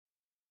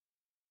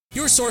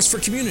Your source for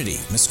community,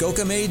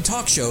 Muskoka-made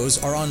talk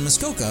shows are on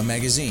Muskoka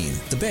Magazine,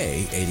 The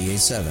Bay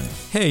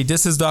 88.7. Hey,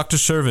 this is Dr.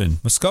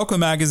 Shervin. Muskoka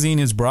Magazine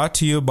is brought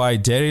to you by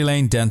Dairy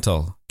Lane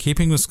Dental,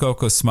 keeping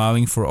Muskoka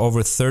smiling for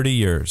over 30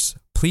 years.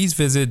 Please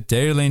visit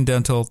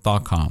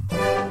dairylanedental.com.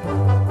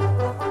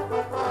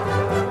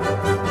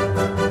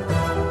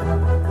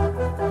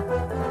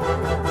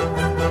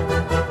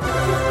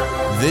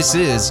 This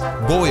is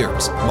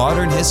Boyer's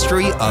Modern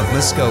History of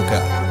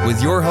Muskoka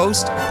with your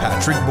host,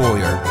 Patrick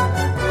Boyer.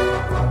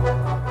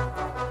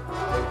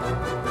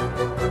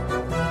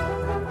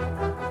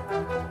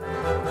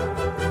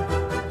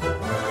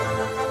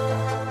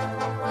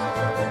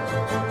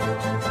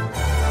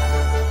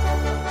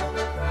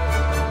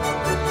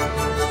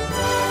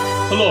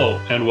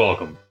 Hello and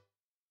welcome.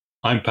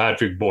 I'm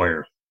Patrick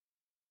Boyer.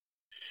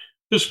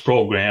 This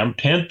program,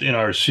 10th in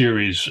our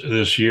series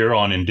this year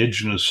on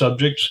Indigenous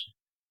subjects,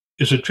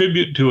 is a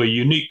tribute to a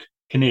unique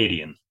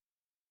Canadian.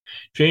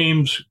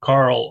 James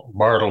Carl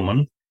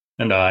Bartleman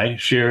and I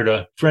shared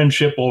a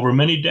friendship over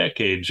many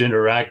decades,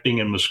 interacting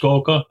in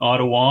Muskoka,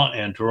 Ottawa,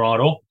 and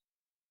Toronto,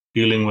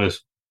 dealing with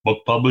book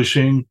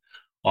publishing,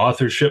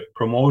 authorship,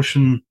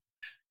 promotion,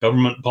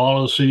 government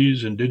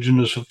policies,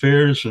 Indigenous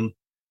affairs, and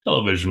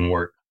television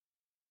work.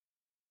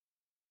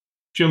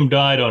 Jim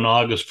died on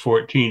August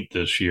 14th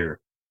this year,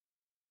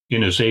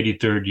 in his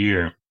 83rd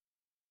year.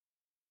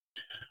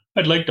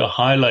 I'd like to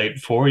highlight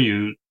for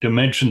you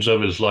dimensions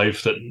of his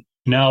life that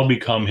now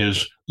become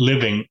his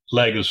living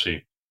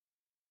legacy.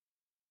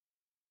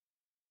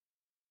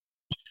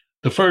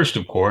 The first,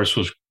 of course,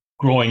 was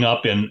growing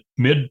up in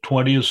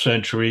mid-20th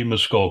century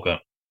Muskoka.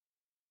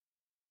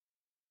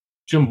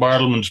 Jim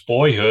Bartleman's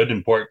boyhood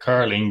in Port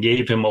Carling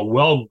gave him a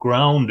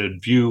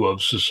well-grounded view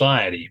of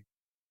society.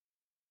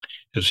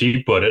 As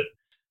he put it,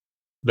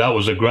 that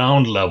was a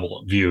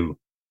ground-level view,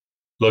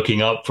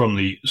 looking up from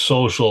the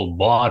social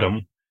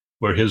bottom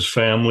where his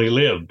family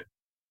lived.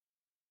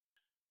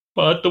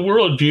 But the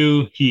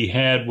worldview he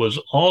had was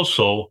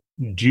also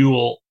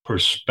dual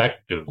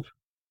perspective.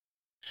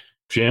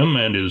 Jim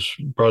and his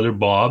brother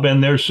Bob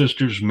and their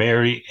sisters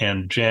Mary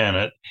and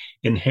Janet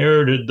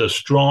inherited the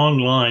strong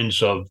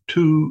lines of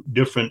two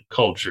different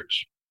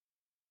cultures.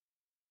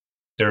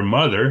 Their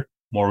mother,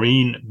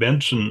 Maureen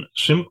Benson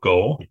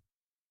Simcoe,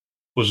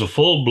 was a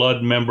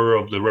full-blood member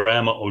of the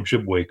Rama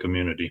Ojibwe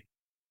community.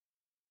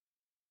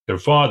 Their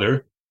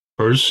father,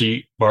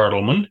 Percy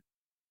Bartleman,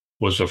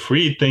 was a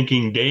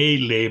free-thinking day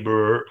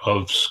laborer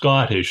of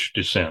Scottish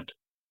descent.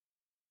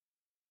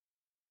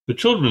 The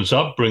children's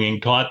upbringing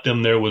taught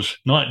them there was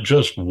not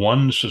just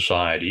one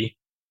society.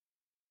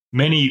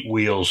 Many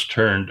wheels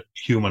turned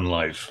human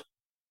life.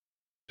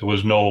 There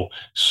was no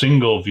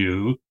single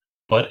view,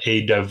 but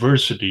a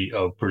diversity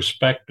of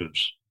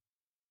perspectives.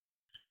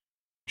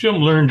 Jim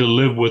learned to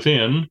live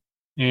within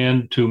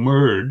and to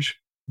merge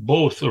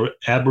both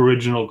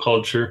Aboriginal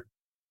culture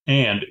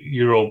and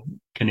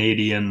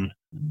Euro-Canadian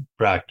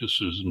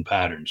practices and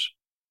patterns.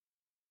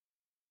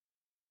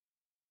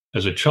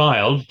 As a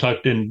child,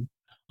 tucked in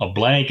a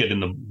blanket in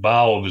the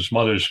bow of his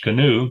mother's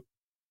canoe,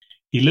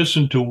 he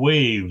listened to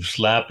waves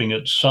lapping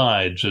its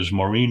sides as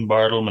Maureen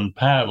Bartleman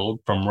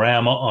paddled from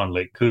Rama on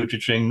Lake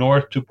Couchiching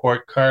north to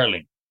Port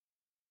Carling.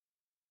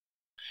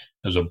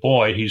 As a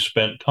boy, he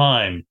spent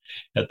time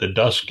at the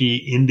dusky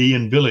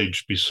Indian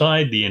village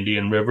beside the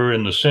Indian River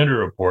in the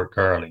center of Port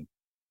Carling,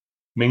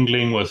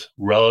 mingling with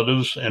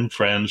relatives and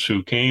friends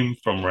who came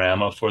from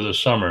Rama for the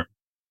summer.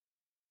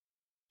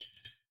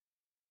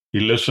 He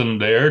listened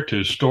there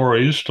to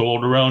stories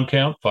told around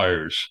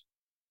campfires.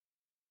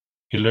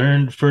 He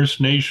learned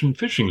First Nation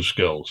fishing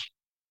skills.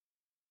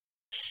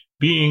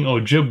 Being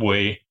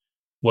Ojibwe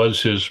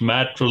was his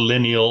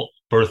matrilineal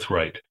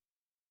birthright.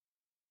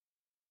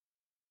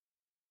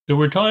 There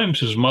were times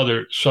his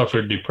mother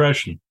suffered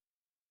depression.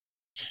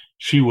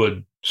 She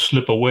would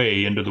slip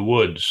away into the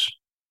woods,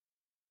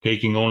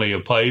 taking only a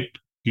pipe,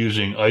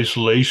 using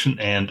isolation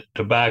and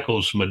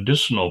tobacco's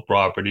medicinal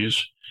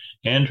properties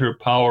and her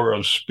power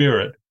of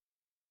spirit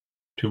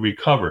to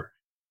recover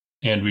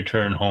and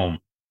return home.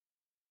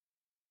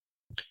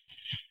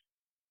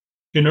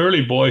 In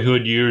early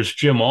boyhood years,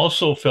 Jim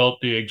also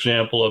felt the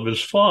example of his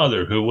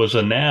father, who was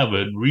an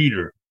avid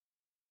reader.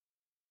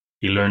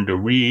 He learned to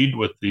read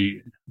with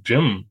the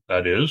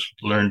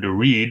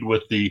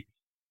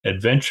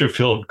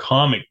adventure-filled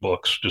comic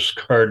books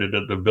discarded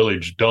at the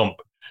village dump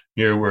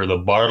near where the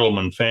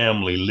Bartleman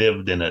family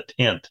lived in a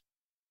tent.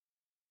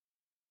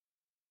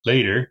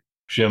 Later,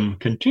 Jim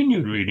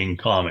continued reading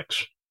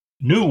comics,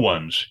 new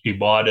ones he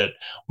bought at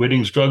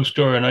Whitting's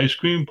drugstore and ice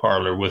cream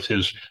parlor with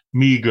his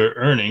meager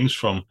earnings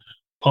from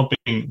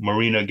pumping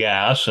marina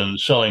gas and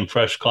selling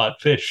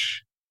fresh-caught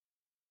fish.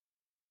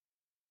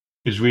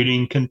 His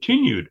reading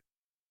continued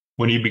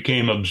when he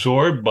became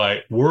absorbed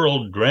by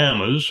world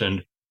dramas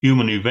and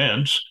human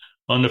events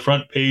on the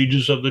front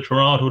pages of the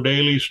Toronto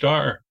Daily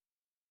Star.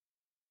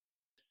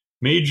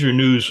 Major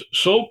news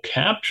so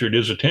captured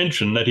his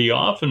attention that he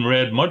often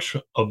read much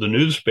of the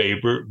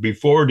newspaper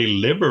before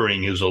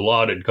delivering his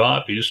allotted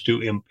copies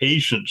to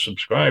impatient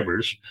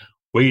subscribers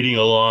waiting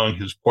along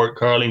his Port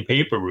Carling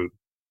paper route.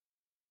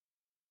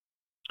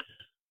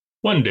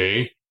 One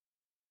day,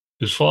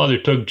 his father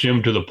took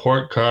Jim to the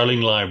Port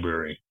Carling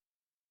Library,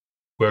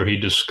 where he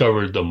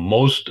discovered the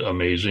most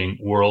amazing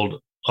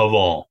world of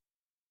all.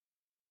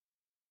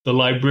 The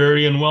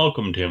librarian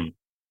welcomed him.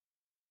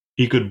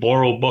 He could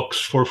borrow books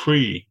for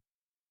free.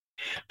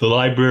 The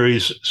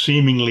library's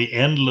seemingly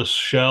endless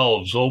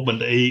shelves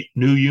opened a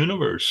new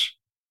universe.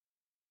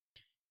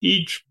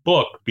 Each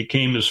book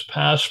became his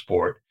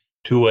passport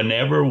to an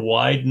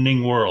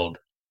ever-widening world,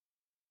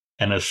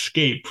 an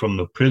escape from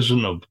the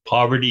prison of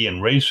poverty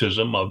and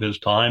racism of his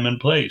time and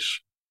place.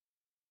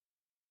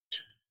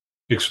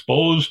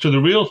 Exposed to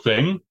the real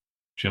thing,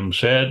 Jim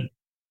said,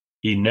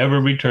 he never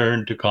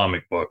returned to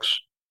comic books.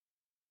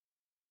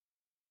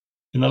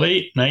 In the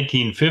late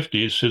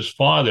 1950s, his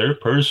father,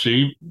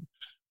 Percy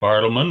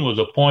Bartleman, was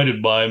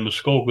appointed by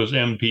Muskoka's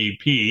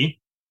MPP,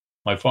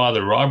 my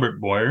father,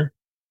 Robert Boyer,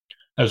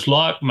 as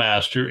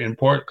lockmaster in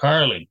Port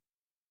Carling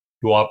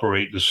to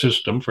operate the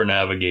system for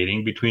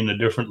navigating between the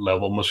different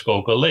level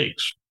Muskoka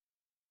lakes.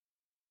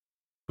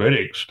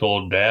 Critics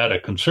told Dad a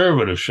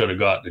conservative should have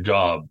got the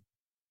job.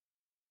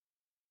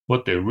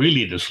 What they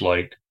really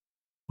disliked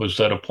was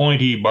that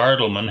appointee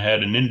Bartleman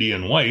had an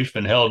Indian wife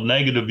and held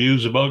negative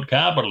views about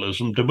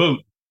capitalism to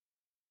boot.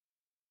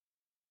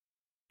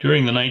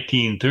 During the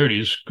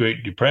 1930s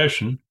Great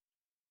Depression,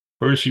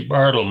 Percy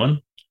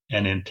Bartleman,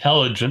 an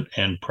intelligent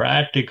and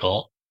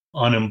practical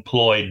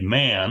unemployed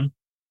man,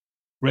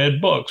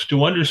 read books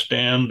to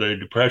understand the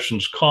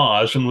Depression's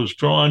cause and was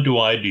drawn to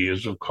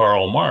ideas of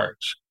Karl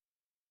Marx.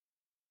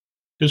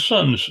 His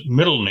son's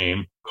middle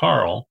name,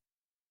 Karl,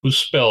 was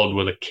spelled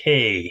with a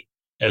K,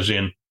 as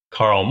in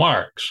Karl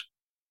Marx,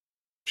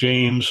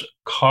 James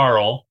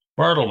Karl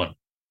Bartleman.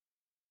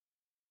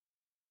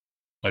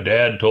 My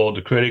dad told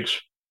the critics,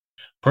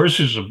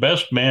 "Percy's the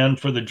best man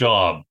for the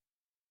job,"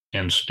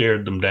 and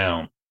stared them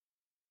down.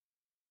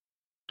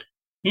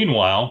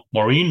 Meanwhile,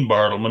 Maureen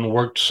Bartleman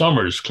worked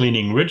summers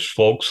cleaning rich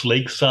folks'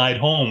 lakeside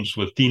homes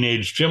with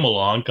teenage Jim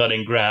along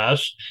cutting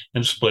grass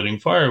and splitting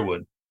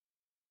firewood.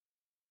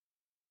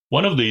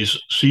 One of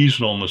these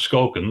seasonal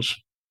Muskokans,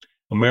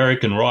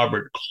 American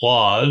Robert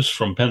Claus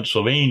from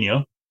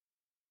Pennsylvania,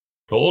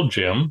 told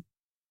Jim,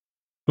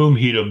 whom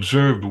he'd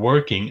observed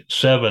working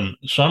 7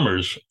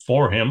 summers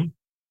for him,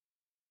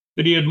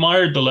 that he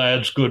admired the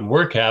lad's good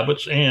work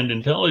habits and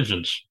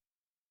intelligence.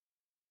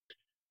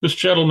 This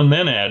gentleman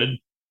then added,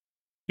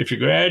 "If you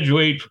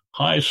graduate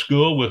high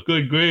school with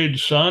good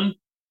grades, son,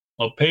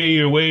 I'll pay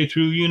your way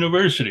through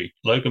university,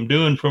 like I'm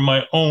doing for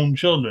my own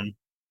children."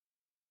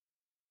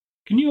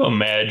 Can you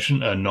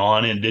imagine a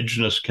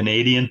non-Indigenous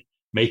Canadian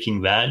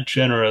making that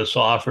generous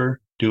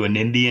offer to an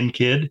Indian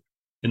kid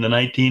in the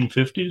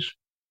 1950s?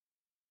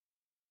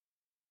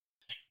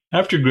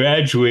 After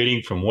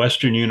graduating from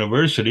Western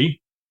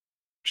University,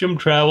 Jim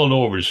traveled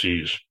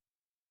overseas,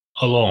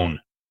 alone.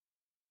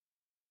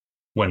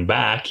 When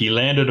back, he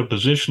landed a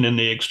position in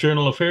the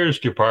External Affairs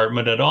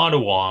Department at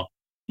Ottawa,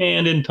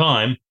 and in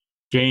time,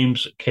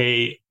 James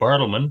K.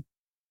 Bartleman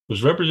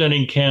was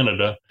representing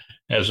Canada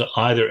as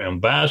either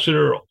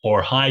ambassador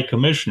or high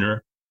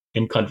commissioner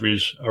in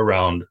countries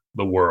around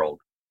the world.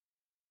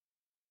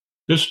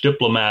 This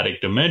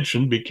diplomatic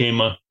dimension became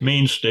a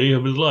mainstay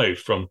of his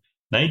life from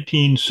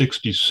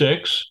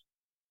 1966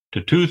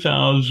 to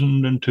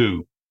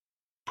 2002,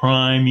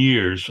 prime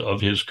years of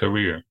his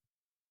career.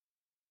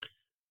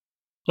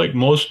 Like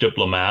most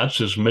diplomats,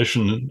 his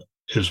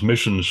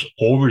missions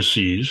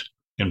overseas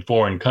in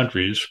foreign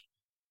countries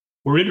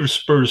were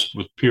interspersed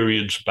with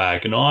periods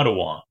back in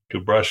Ottawa to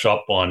brush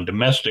up on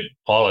domestic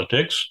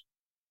politics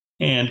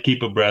and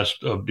keep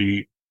abreast of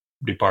the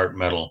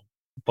departmental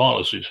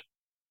policies.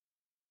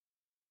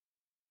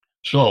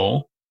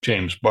 So,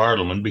 James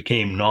Bartleman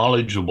became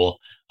knowledgeable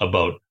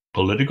about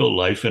political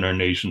life in our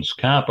nation's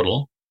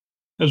capital,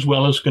 as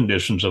well as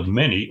conditions of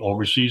many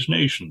overseas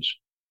nations.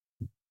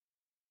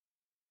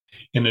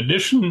 In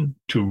addition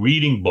to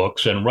reading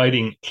books and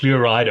writing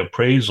clear-eyed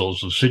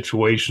appraisals of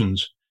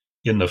situations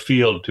in the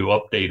field to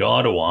update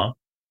Ottawa,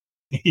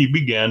 he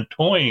began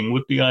toying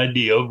with the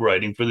idea of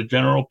writing for the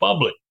general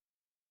public.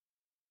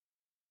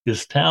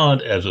 His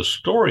talent as a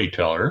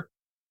storyteller,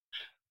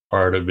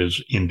 part of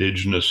his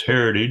Indigenous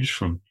heritage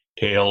from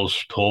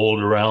tales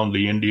told around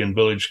the Indian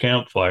village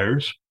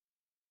campfires,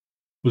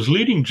 was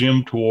leading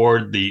Jim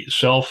toward the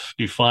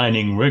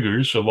self-defining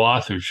rigors of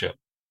authorship.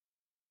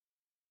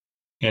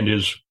 And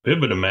his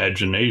vivid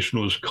imagination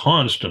was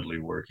constantly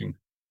working.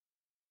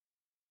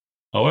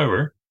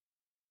 However,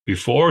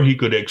 before he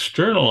could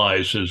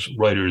externalize his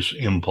writer's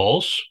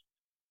impulse,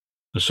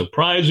 a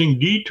surprising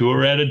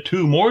detour added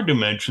 2 more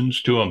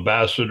dimensions to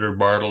Ambassador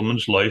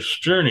Bartleman's life's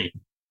journey.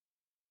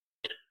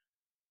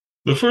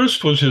 The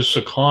first was his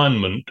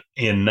secondment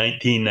in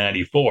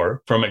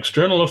 1994 from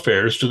External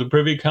Affairs to the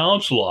Privy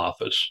Council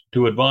Office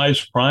to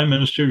advise Prime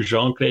Minister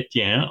Jean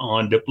Chrétien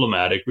on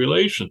diplomatic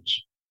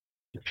relations.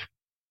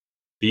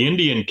 The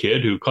Indian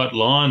kid who cut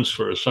lawns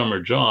for a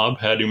summer job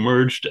had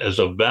emerged as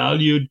a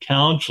valued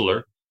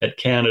counselor at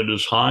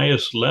Canada's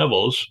highest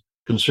levels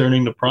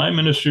concerning the Prime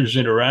Minister's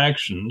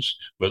interactions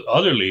with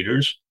other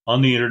leaders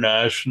on the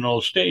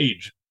international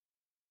stage.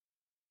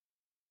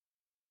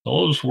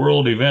 those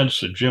world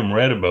events that Jim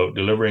read about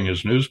delivering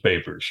his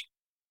newspapers,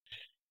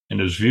 and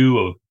his view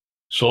of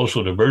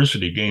social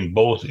diversity gained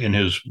both in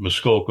his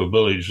Muskoka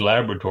Village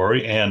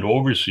laboratory and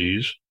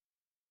overseas,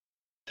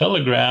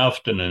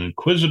 telegraphed an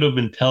inquisitive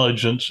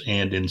intelligence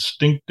and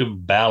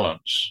instinctive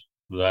balance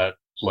that,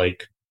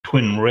 like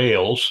twin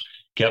rails,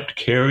 kept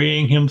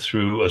carrying him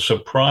through a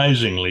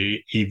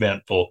surprisingly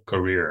eventful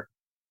career.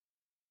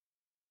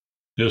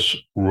 This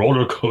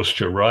roller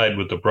coaster ride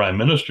with the Prime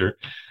Minister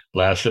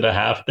lasted a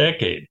half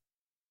decade.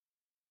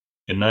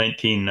 In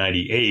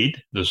 1998,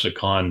 the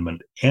secondment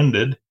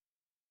ended,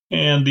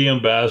 and the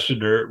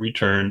ambassador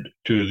returned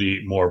to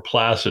the more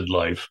placid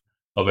life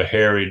of a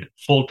harried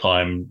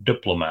full-time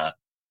diplomat.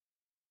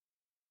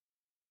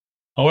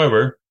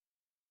 However,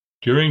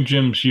 during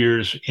Jim's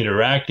years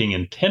interacting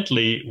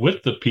intently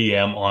with the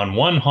PM on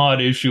one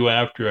hot issue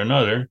after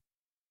another,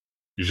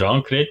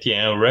 Jean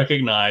Chrétien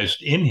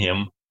recognized in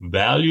him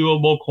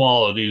valuable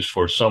qualities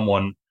for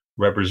someone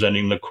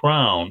representing the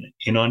Crown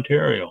in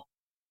Ontario.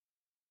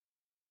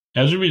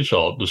 As a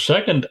result, the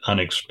second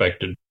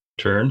unexpected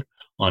turn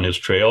on his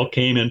trail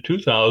came in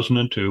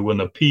 2002 when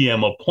the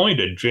PM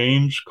appointed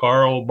James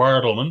Carl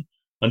Bartleman,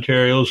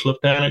 Ontario's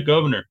Lieutenant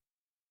Governor.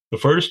 The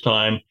first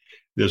time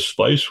this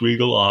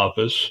vice-regal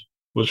office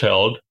was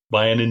held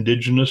by an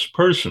Indigenous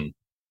person.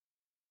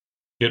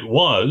 It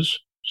was,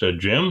 said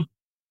Jim,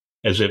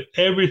 as if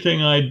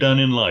everything I'd done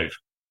in life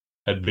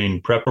had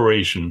been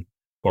preparation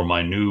for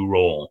my new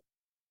role.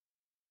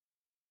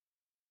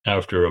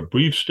 After a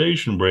brief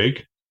station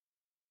break,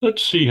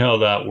 let's see how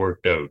that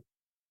worked out.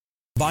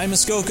 By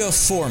Muskoka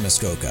for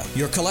Muskoka,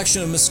 your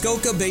collection of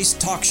Muskoka-based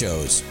talk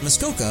shows.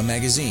 Muskoka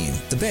Magazine,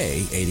 The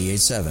Bay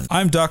 88.7.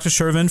 I'm Dr.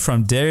 Shervin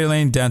from Dairy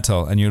Lane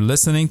Dental, and you're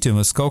listening to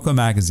Muskoka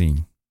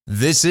Magazine.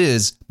 This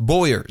is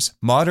Boyer's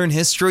Modern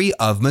History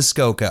of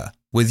Muskoka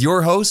with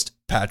your host,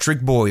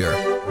 Patrick Boyer.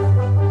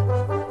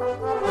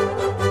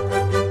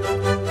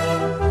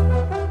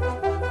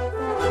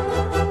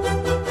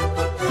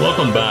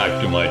 Welcome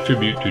back to my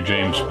tribute to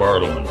James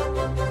Bartleman,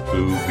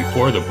 who,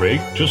 before the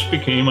break, just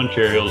became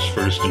Ontario's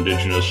first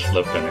Indigenous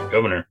Lieutenant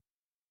Governor.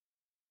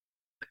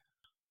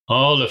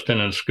 All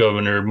Lieutenants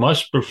Governor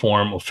must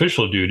perform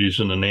official duties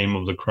in the name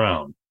of the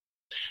Crown,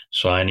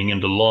 signing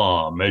into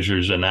law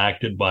measures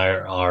enacted by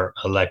our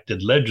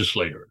elected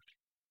legislators,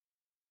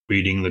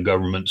 reading the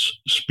government's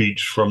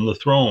speech from the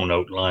throne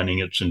outlining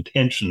its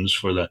intentions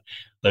for the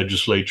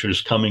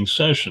legislature's coming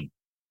session,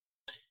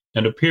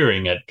 and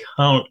appearing at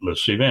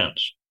countless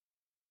events.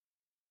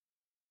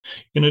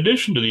 In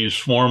addition to these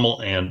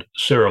formal and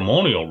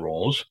ceremonial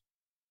roles,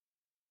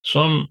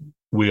 some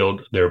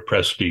wield their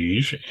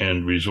prestige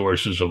and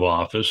resources of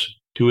office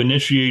to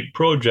initiate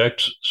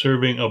projects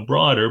serving a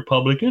broader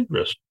public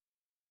interest.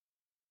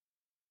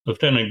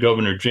 Lieutenant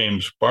Governor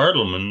James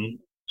Bartleman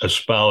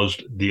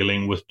espoused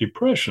dealing with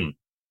depression,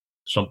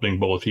 something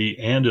both he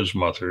and his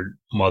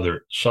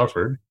mother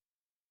suffered,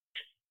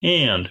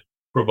 and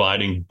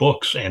providing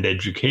books and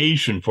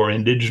education for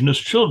Indigenous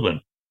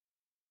children,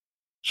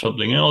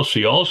 something else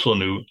he also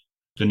knew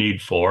the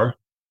need for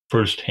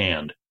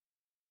firsthand.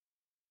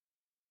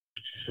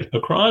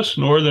 Across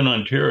northern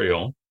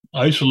Ontario,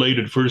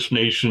 isolated First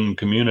Nation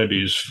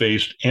communities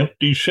faced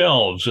empty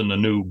shelves in the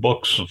new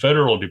books the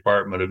Federal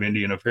Department of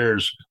Indian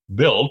Affairs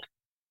built,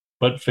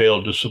 but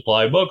failed to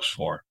supply books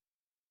for.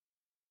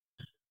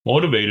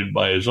 Motivated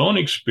by his own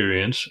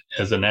experience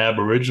as an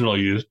Aboriginal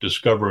youth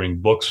discovering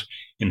books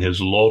in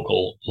his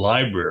local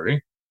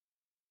library,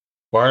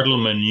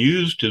 Bartleman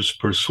used his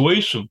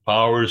persuasive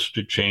powers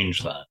to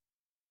change that.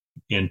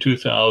 In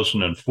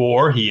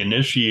 2004, he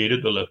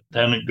initiated the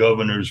Lieutenant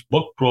Governor's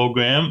book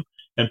program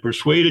and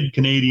persuaded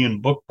Canadian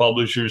book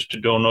publishers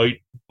to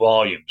donate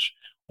volumes,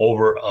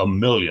 over 1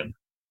 million,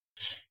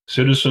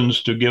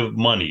 citizens to give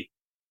money,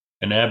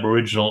 and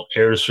Aboriginal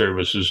Air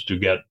Services to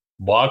get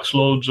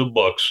boxloads of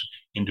books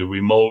into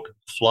remote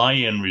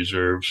fly-in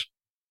reserves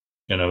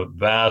in a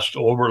vast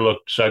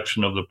overlooked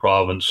section of the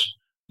province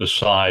the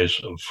size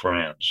of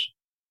France.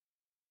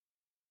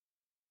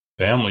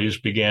 Families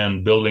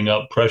began building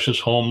up precious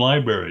home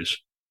libraries.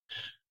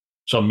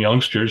 Some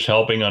youngsters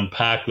helping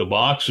unpack the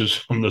boxes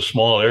from the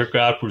small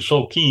aircraft were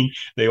so keen,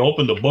 they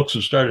opened the books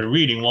and started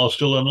reading while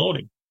still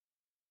unloading.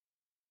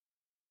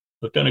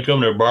 Lieutenant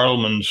Governor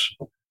Bartleman's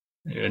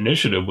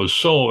initiative was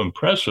so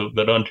impressive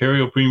that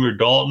Ontario Premier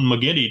Dalton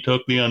McGuinty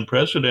took the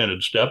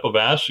unprecedented step of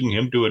asking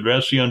him to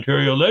address the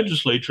Ontario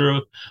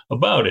legislature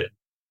about it.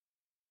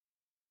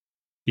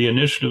 The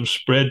initiative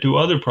spread to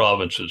other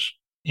provinces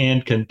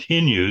and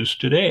continues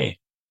today.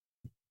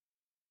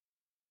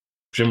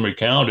 Jim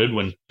recounted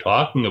when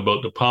talking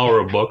about the power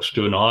of books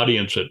to an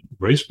audience at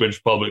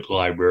Bracebridge Public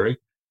Library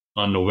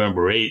on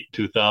November 8,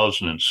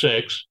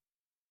 2006,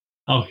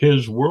 how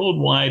his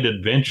worldwide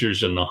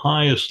adventures in the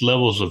highest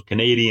levels of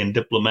Canadian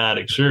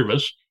diplomatic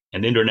service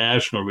and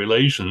international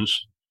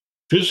relations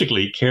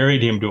physically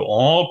carried him to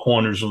all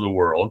corners of the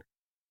world,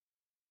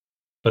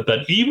 but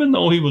that even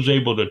though he was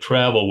able to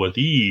travel with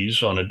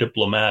ease on a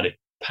diplomatic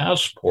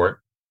passport,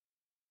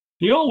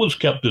 he always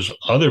kept his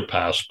other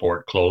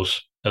passport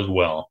close as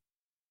well,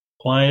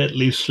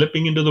 quietly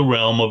slipping into the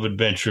realm of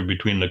adventure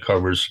between the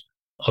covers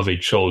of a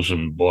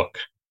chosen book.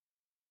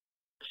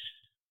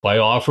 By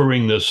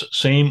offering this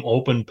same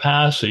open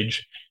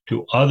passage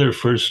to other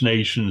First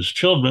Nations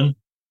children,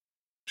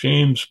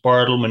 James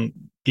Bartleman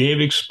gave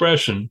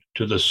expression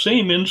to the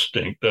same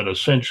instinct that a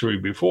century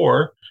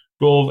before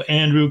drove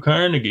Andrew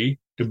Carnegie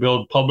to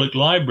build public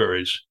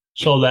libraries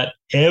so that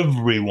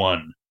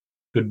everyone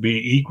could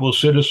be equal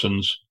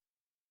citizens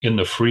in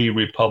the free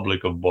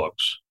republic of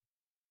books.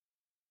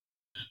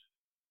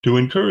 To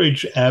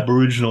encourage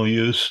Aboriginal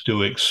youth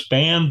to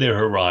expand their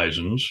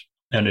horizons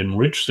and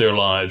enrich their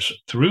lives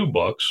through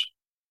books,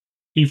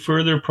 he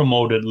further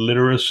promoted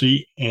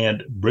literacy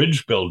and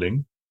bridge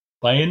building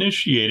by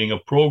initiating a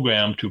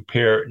program to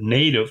pair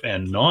Native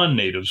and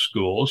non-Native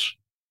schools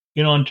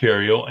in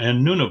Ontario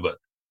and Nunavut.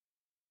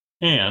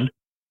 And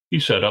he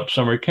set up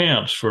summer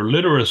camps for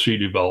literacy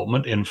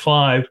development in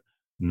 5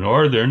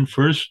 northern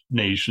First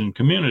Nation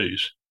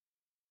communities.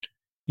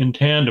 In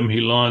tandem, he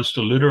launched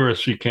a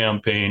literacy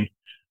campaign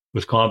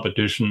with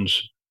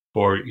competitions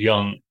for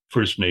young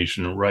First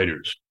Nation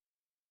writers.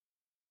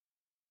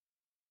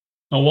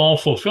 Now, while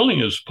fulfilling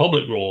his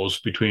public roles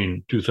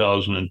between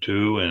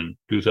 2002 and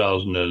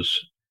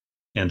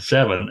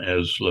 2007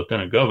 as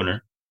Lieutenant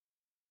Governor,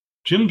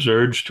 Jim's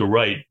urge to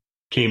write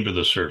came to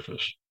the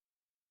surface.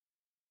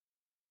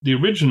 The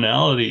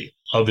originality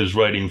of his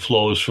writing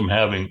flows from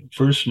having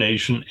First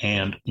Nation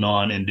and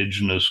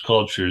non-Indigenous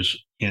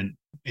cultures in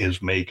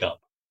his makeup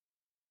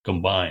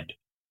combined.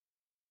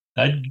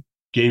 That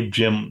gave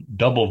Jim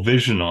double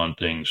vision on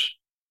things,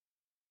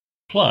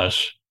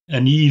 plus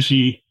an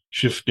easy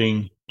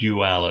shifting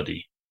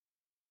duality.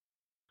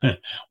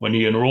 When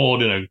he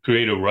enrolled in a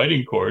creative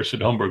writing course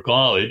at Humber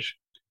College,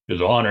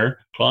 his honor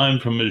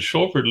climbed from his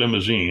chauffeured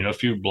limousine a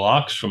few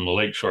blocks from the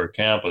Lakeshore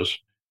campus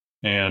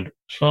and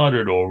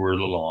sauntered over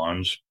the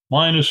lawns,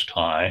 minus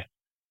tie,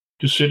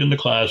 to sit in the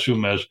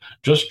classroom as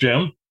just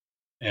Jim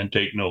and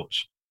take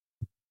notes.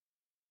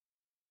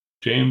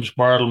 James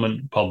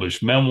Bartleman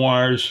published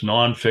memoirs,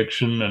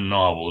 nonfiction, and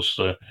novels,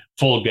 the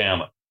full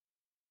gamut.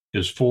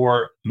 His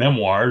 4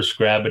 memoirs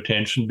grab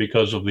attention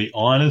because of the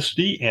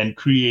honesty and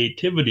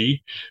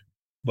creativity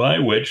by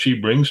which he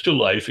brings to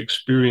life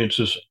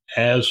experiences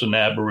as an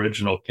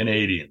Aboriginal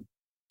Canadian,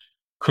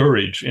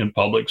 courage in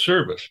public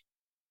service,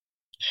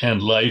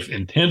 and life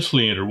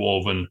intensely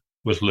interwoven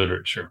with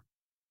literature.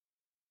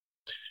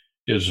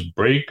 His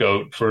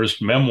breakout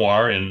first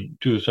memoir in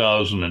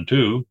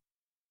 2002,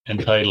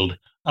 entitled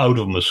Out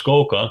of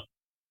Muskoka,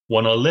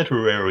 won a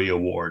literary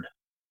award.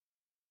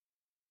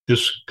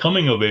 This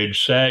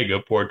coming-of-age saga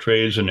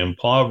portrays an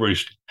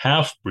impoverished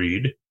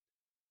half-breed,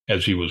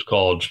 as he was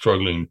called,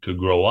 struggling to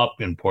grow up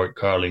in Port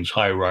Carling's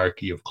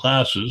hierarchy of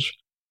classes,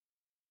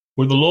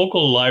 where the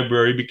local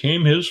library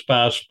became his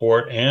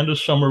passport and a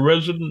summer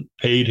resident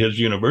paid his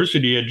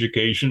university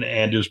education,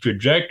 and his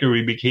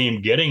trajectory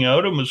became getting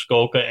out of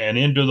Muskoka and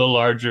into the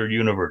larger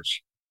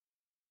universe.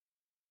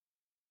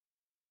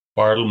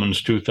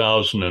 Bartleman's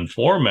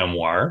 2004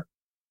 memoir,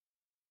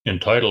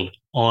 entitled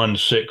On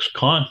 6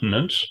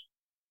 Continents,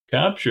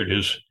 captured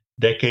his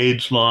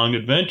decades-long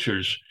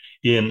adventures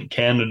in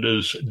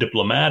Canada's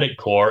diplomatic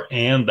corps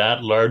and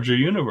that larger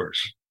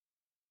universe.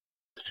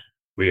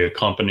 We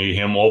accompany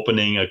him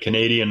opening a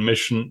Canadian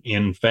mission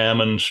in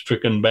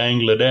famine-stricken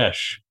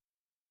Bangladesh,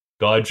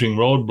 dodging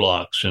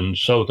roadblocks in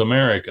South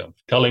America,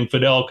 telling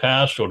Fidel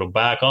Castro to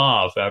back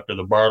off after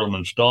the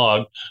Bartleman's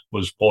dog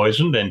was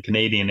poisoned and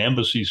Canadian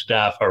embassy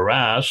staff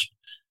harassed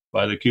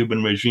by the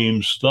Cuban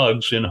regime's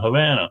thugs in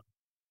Havana,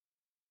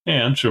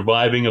 and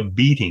surviving a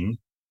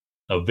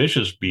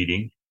vicious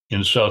beating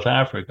in South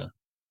Africa.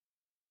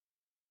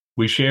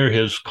 We share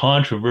his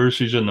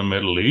controversies in the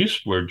Middle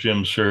East, where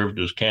Jim served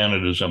as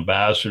Canada's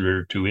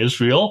ambassador to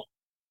Israel,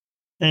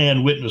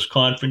 and witnessed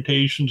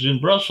confrontations in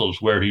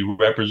Brussels, where he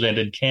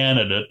represented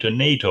Canada to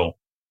NATO.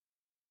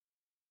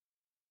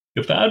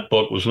 If that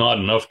book was not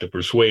enough to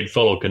persuade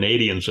fellow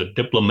Canadians that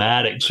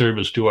diplomatic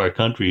service to our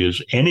country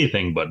is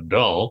anything but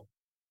dull,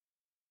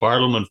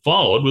 Bartleman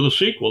followed with a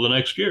sequel the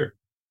next year.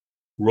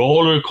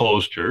 Roller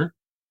Coaster,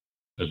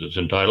 as it's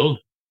entitled,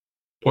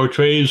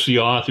 portrays the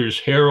author's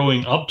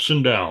harrowing ups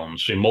and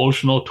downs,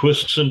 emotional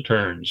twists and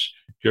turns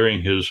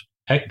during his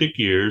hectic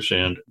years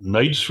and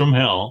nights from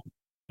hell,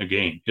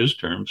 again, his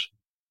terms,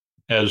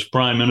 as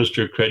Prime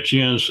Minister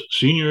Chrétien's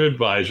senior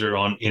advisor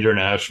on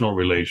international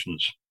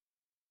relations.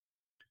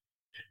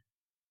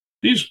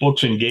 These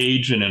books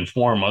engage and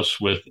inform us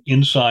with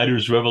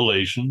insiders'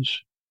 revelations,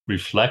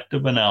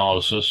 reflective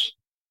analysis,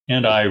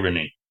 and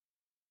irony.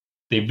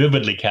 They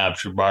vividly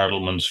capture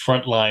Bartleman's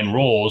frontline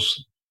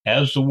roles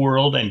as the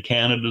world and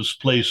Canada's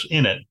place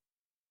in it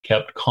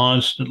kept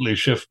constantly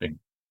shifting.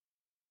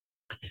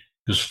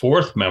 His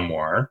 4th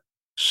memoir,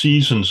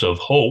 Seasons of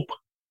Hope,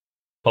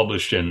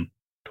 published in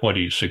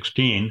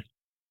 2016,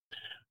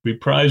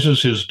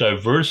 reprises his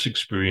diverse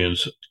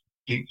experience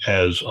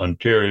as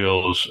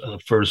Ontario's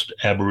first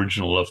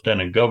Aboriginal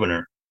Lieutenant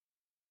Governor.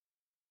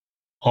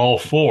 All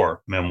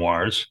 4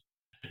 memoirs,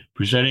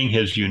 presenting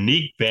his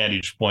unique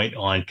vantage point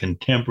on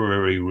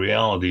contemporary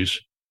realities,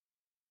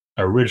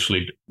 are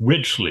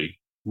richly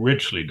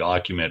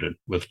documented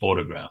with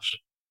photographs.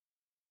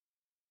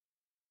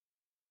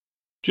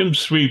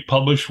 Jim's 3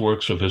 published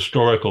works of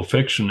historical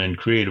fiction and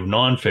creative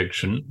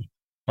nonfiction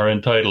are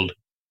entitled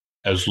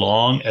As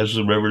Long as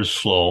the Rivers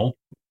Flow,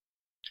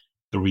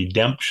 The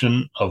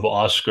Redemption of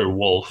Oscar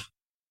Wolfe,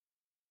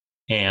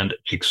 and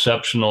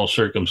Exceptional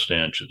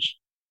Circumstances.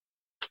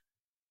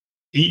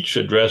 Each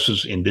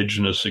addresses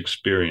Indigenous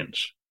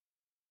experience.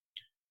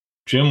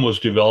 Jim was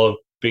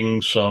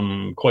developing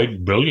some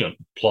quite brilliant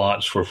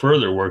plots for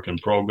further work in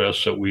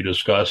progress that we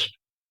discussed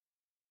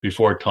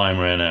before time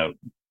ran out.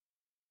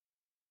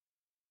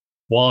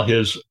 While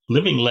his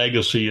living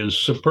legacy is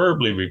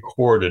superbly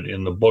recorded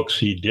in the books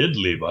he did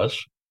leave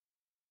us,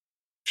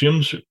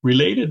 Jim's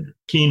related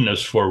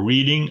keenness for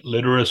reading,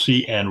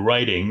 literacy, and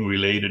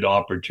writing-related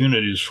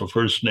opportunities for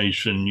First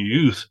Nation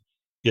youth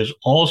is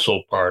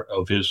also part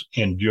of his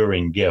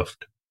enduring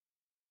gift.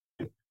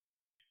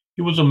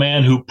 He was a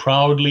man who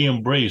proudly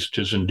embraced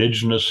his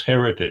Indigenous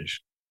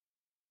heritage.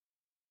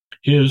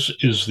 His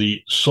is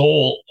the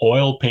sole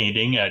oil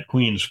painting at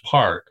Queen's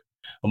Park,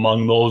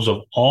 among those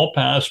of all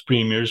past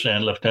premiers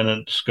and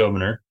lieutenants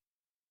governor,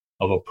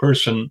 of a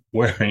person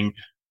wearing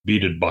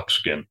beaded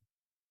buckskin.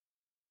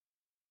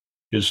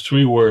 His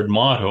 3-word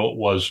motto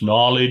was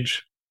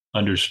knowledge,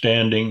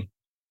 understanding,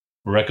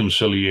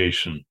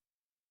 reconciliation.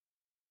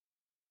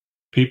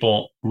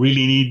 People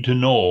really need to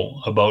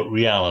know about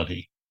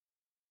reality.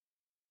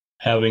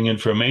 Having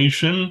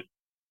information,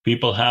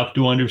 people have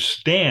to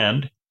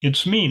understand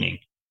its meaning.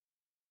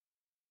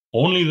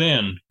 Only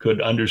then could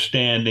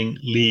understanding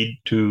lead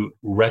to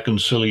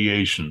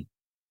reconciliation,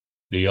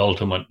 the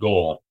ultimate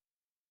goal.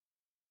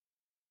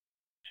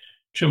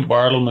 Jim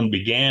Bartleman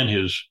began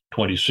his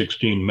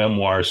 2016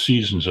 memoir,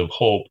 Seasons of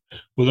Hope,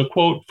 with a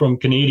quote from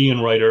Canadian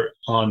writer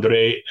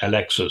André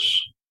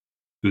Alexis,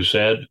 who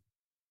said,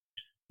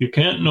 "You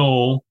can't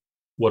know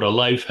what a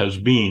life has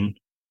been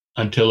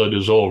until it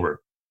is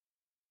over.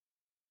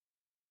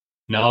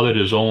 Now that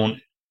his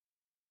own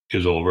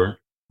is over,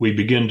 we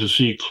begin to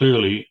see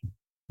clearly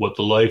what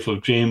the life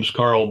of James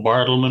Carl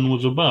Bartleman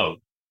was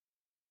about.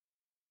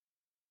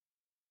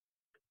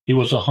 He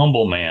was a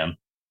humble man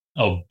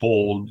of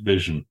bold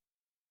vision.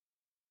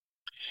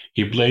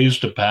 He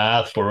blazed a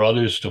path for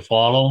others to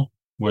follow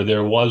where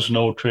there was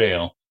no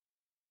trail.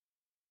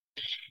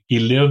 He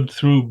lived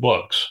through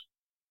books,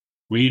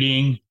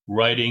 reading,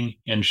 writing,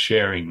 and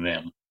sharing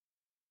them.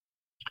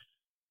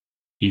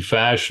 He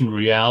fashioned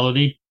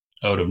reality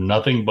out of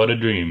nothing but a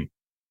dream.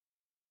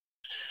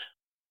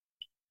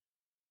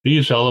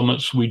 These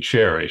elements we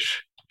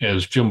cherish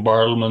as Jim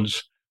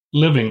Bartleman's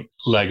living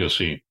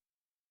legacy,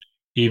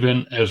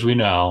 even as we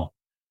now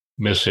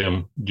miss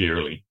him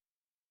dearly."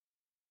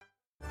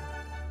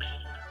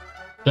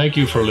 Thank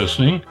you for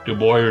listening to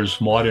Boyer's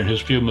Modern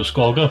History of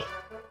Muskoka.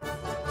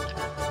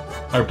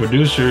 Our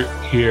producer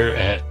here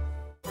at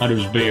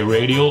Hunters Bay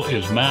Radio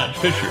is Matt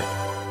Fisher,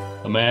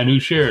 a man who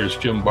shares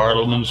Jim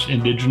Bartleman's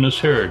Indigenous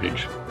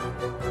heritage.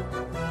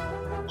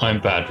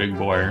 I'm Patrick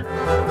Boyer.